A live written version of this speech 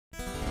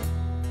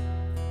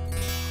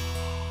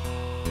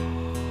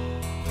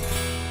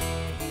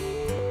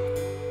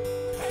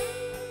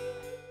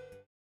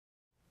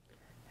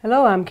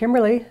Hello, I'm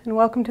Kimberly, and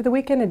welcome to the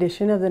weekend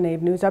edition of the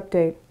Native News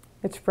Update.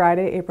 It's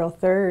Friday, April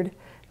 3rd.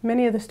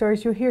 Many of the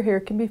stories you'll hear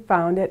here can be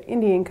found at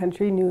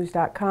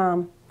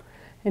IndianCountryNews.com.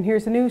 And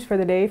here's the news for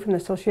the day from the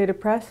Associated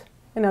Press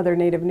and other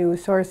Native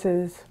news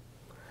sources.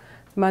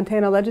 The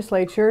Montana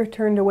legislature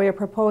turned away a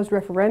proposed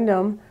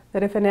referendum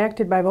that, if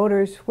enacted by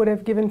voters, would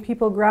have given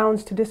people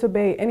grounds to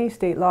disobey any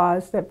state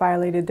laws that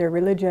violated their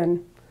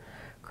religion.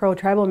 Crow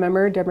Tribal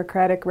member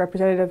Democratic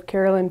Representative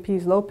Carolyn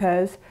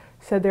Pease-Lopez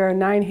said there are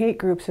 9 hate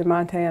groups in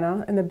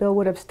Montana, and the bill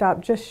would have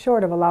stopped just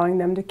short of allowing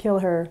them to kill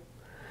her.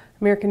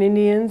 American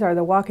Indians are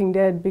the walking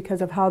dead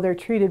because of how they're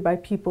treated by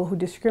people who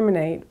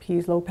discriminate,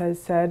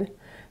 Pease-Lopez said.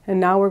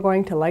 And now we're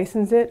going to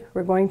license it,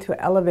 we're going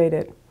to elevate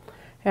it.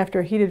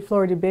 After a heated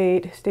floor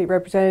debate, state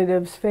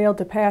representatives failed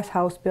to pass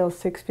House Bill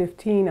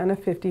 615 on a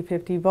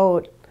 50-50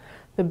 vote.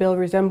 The bill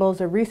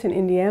resembles a recent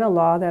Indiana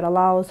law that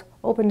allows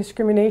open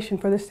discrimination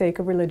for the sake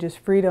of religious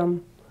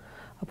freedom.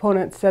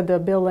 Opponents said the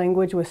bill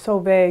language was so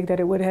vague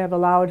that it would have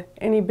allowed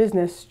any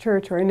business,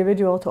 church, or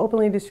individual to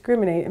openly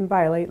discriminate and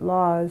violate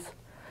laws.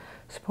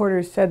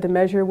 Supporters said the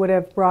measure would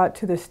have brought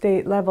to the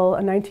state level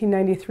a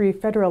 1993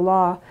 federal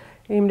law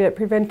aimed at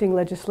preventing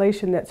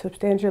legislation that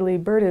substantially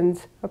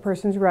burdens a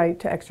person's right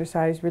to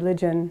exercise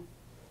religion.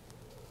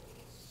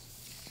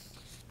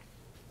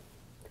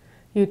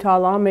 Utah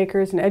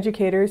lawmakers and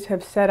educators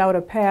have set out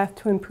a path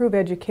to improve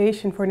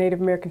education for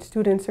Native American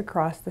students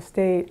across the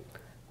state.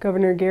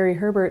 Governor Gary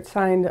Herbert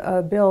signed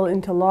a bill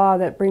into law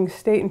that brings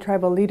state and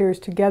tribal leaders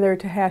together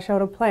to hash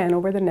out a plan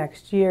over the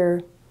next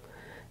year.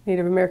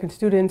 Native American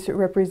students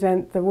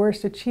represent the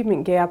worst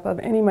achievement gap of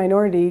any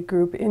minority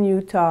group in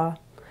Utah.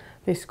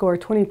 They score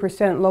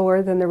 20%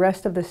 lower than the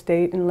rest of the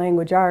state in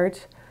language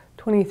arts,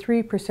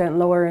 23%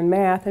 lower in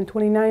math, and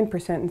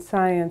 29% in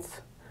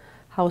science.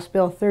 House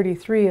Bill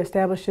 33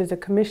 establishes a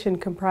commission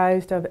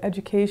comprised of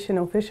education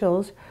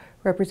officials,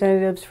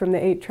 representatives from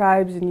the 8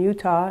 tribes in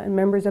Utah, and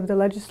members of the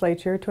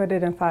legislature to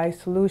identify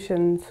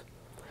solutions.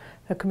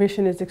 The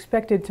commission is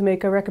expected to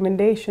make a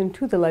recommendation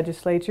to the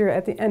legislature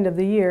at the end of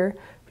the year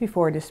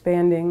before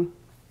disbanding.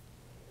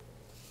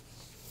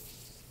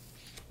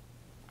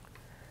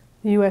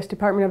 The U.S.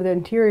 Department of the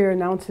Interior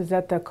announces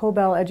that the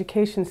Cobell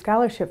Education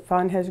Scholarship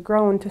Fund has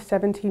grown to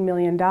 $17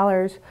 million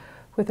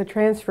with a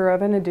transfer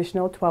of an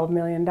additional $12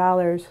 million.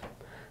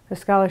 The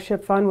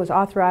scholarship fund was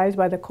authorized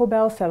by the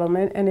Cobell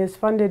settlement and is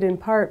funded in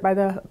part by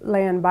the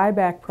Land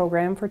Buyback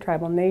Program for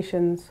tribal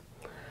nations.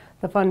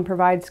 The fund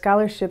provides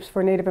scholarships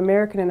for Native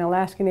American and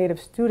Alaska Native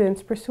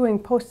students pursuing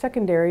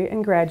post-secondary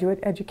and graduate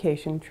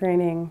education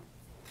training.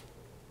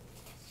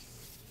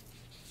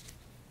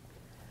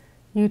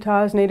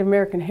 Utah's Native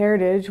American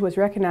heritage was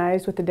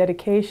recognized with the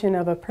dedication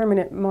of a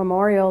permanent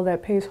memorial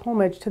that pays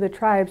homage to the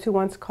tribes who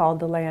once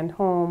called the land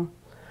home.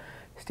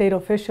 State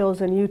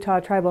officials and Utah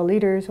tribal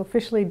leaders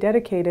officially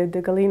dedicated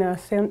the Galena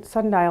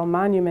Sundial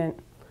Monument.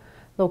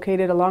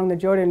 Located along the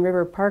Jordan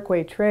River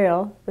Parkway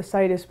Trail, the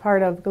site is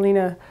part of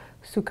Galena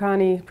Sioux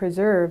Community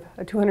Preserve,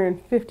 a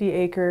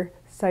 250-acre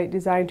site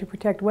designed to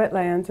protect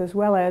wetlands as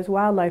well as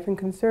wildlife and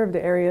conserve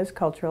the area's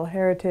cultural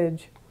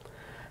heritage.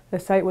 The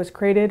site was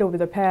created over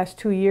the past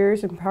 2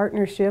 years in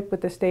partnership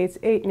with the state's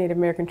 8 Native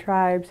American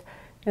tribes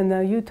and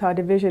the Utah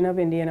Division of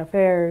Indian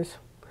Affairs.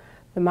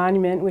 The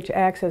monument, which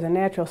acts as a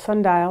natural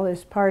sundial,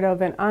 is part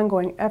of an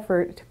ongoing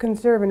effort to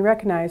conserve and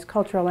recognize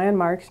cultural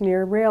landmarks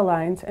near rail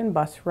lines and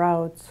bus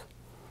routes.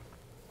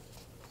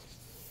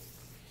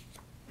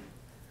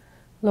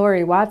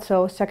 Lori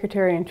Watso,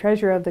 Secretary and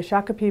Treasurer of the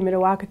Shakopee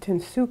Mdewakanton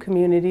Sioux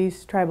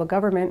Community's tribal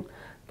government,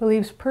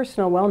 believes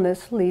personal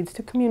wellness leads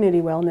to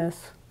community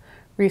wellness.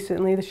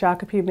 Recently, the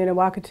Shakopee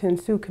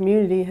Mdewakanton Sioux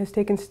Community has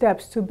taken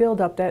steps to build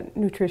up that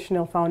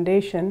nutritional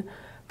foundation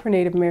for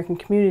Native American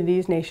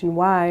communities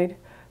nationwide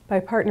by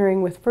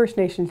partnering with First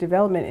Nations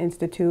Development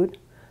Institute,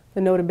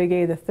 the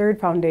Notabege III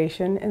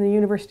Foundation, and the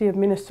University of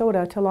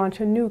Minnesota to launch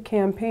a new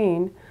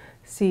campaign,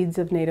 Seeds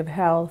of Native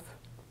Health.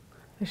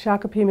 The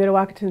Shakopee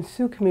Mdewakanton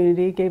Sioux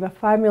Community gave a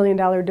 $5 million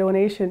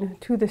donation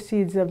to the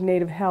Seeds of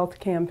Native Health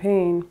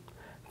campaign.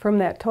 From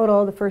that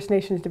total, the First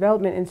Nations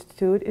Development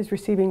Institute is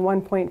receiving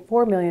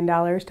 $1.4 million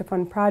to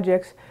fund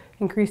projects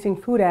increasing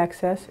food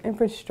access,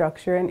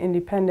 infrastructure, and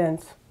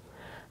independence.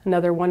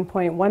 Another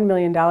 $1.1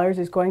 million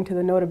is going to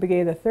the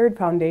Notabege III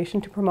Foundation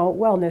to promote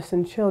wellness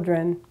in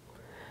children.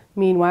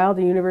 Meanwhile,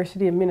 the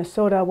University of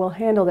Minnesota will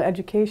handle the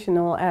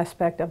educational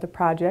aspect of the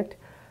project,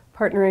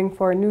 partnering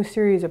for a new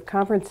series of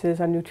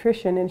conferences on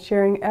nutrition and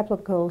sharing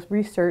applicable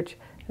research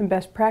and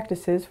best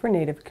practices for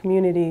Native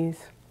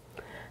communities.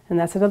 And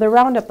that's another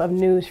roundup of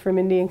news from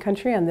Indian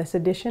Country on this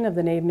edition of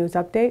the Native News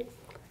Update.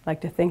 I'd like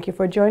to thank you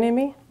for joining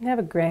me and have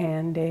a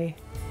grand day.